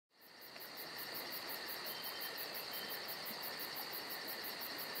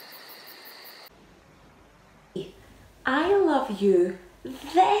love you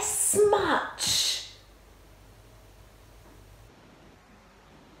this much.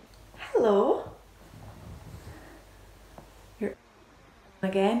 Hello. You're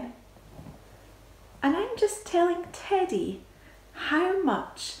again. And I'm just telling Teddy how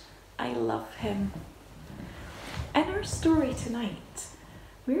much I love him. In our story tonight,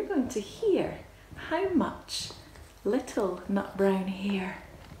 we're going to hear how much little Nut Brown Hare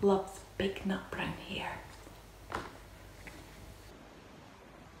loves Big Nut Brown Hare.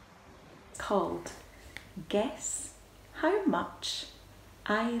 It's called Guess How Much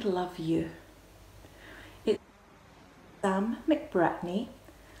I Love You. It's Sam McBratney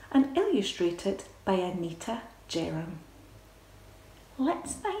and illustrated by Anita, Jeram.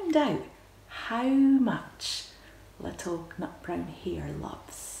 Let's find out how much little Nut Brown Hare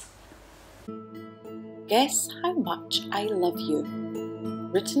loves. Guess How Much I Love You.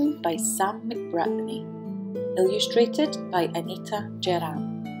 Written by Sam McBratney. Illustrated by Anita, Jeram.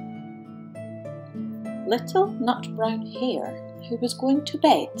 Little Nut Brown Hare, who was going to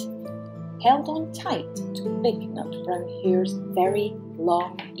bed, held on tight to Big Nut Brown Hare's very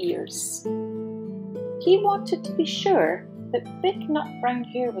long ears. He wanted to be sure that Big Nut Brown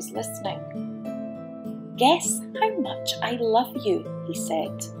Hare was listening. Guess how much I love you, he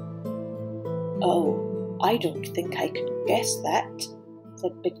said. Oh, I don't think I can guess that,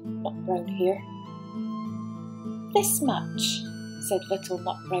 said Big Nut Brown Hare. This much, said Little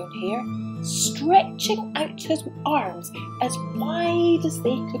Nut Brown Hare, stretching out his arms as wide as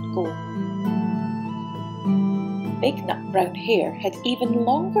they could go. Big Nut Brown Hare had even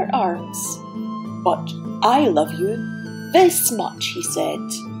longer arms. But I love you this much, he said.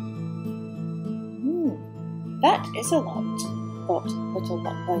 That is a lot, thought Little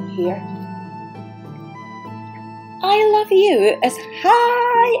Nut Brown Hare. I love you as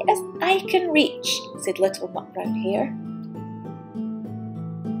high as I can reach, said Little Nut Brown Hare.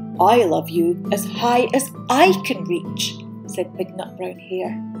 I love you as high as I can reach, said Big Nut Brown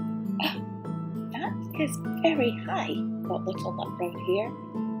Hare. That is very high, thought Little Nut Brown Hare.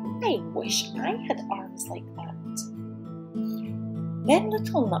 I wish I had arms like that. Then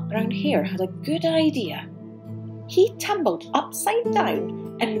Little Nut Brown Hare had a good idea. He tumbled upside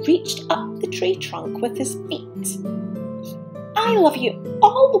down and reached up the tree trunk with his feet. I love you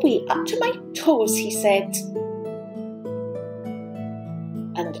all the way up to my toes, he said.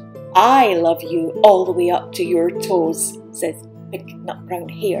 And I love you all the way up to your toes, said Big Nut Brown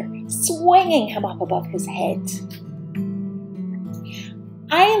Hare, swinging him up above his head.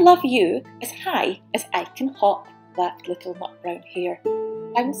 I love you as high as I can hop, laughed Little Nut Brown Hare,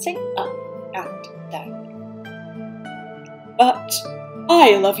 bouncing up and down. But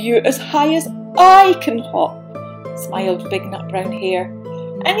I love you as high as I can hop, smiled Big Nut Brown Hare,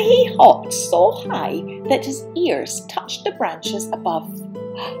 and he hopped so high that his ears touched the branches above.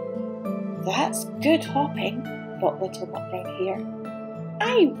 That's good hopping, thought Little Nut Brown Hare.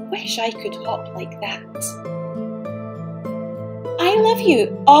 I wish I could hop like that. I love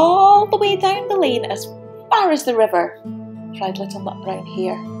you all the way down the lane as far as the river, cried Little Nut Brown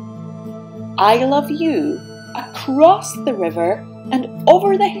Hare. I love you across the river and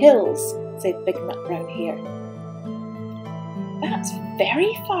over the hills, said Big Nut Brown Hare. That's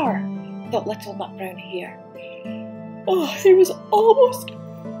very far, thought Little Nut Brown Hare. Oh, he was almost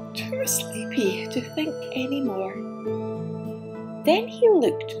too sleepy to think any more. Then he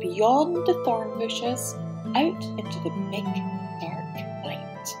looked beyond the thorn bushes out into the big dark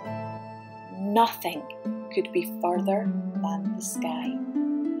night. Nothing could be further than the sky.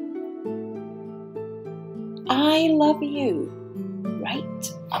 I love you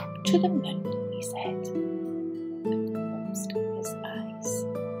right up to the moon, he said, and closed his eyes.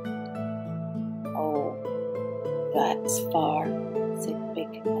 Oh, that's far, said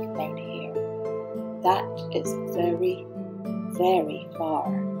Big Nut Brown Hare. That is very, very far.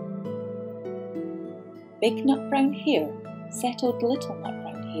 Big Nut Brown Hare settled Little Nut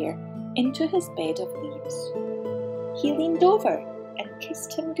Brown Hare into his bed of leaves. He leaned over and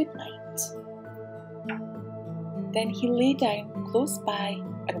kissed him good night. Then he lay down close by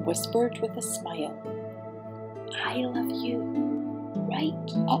and whispered with a smile, I love you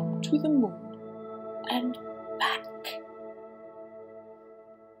right up to the moon.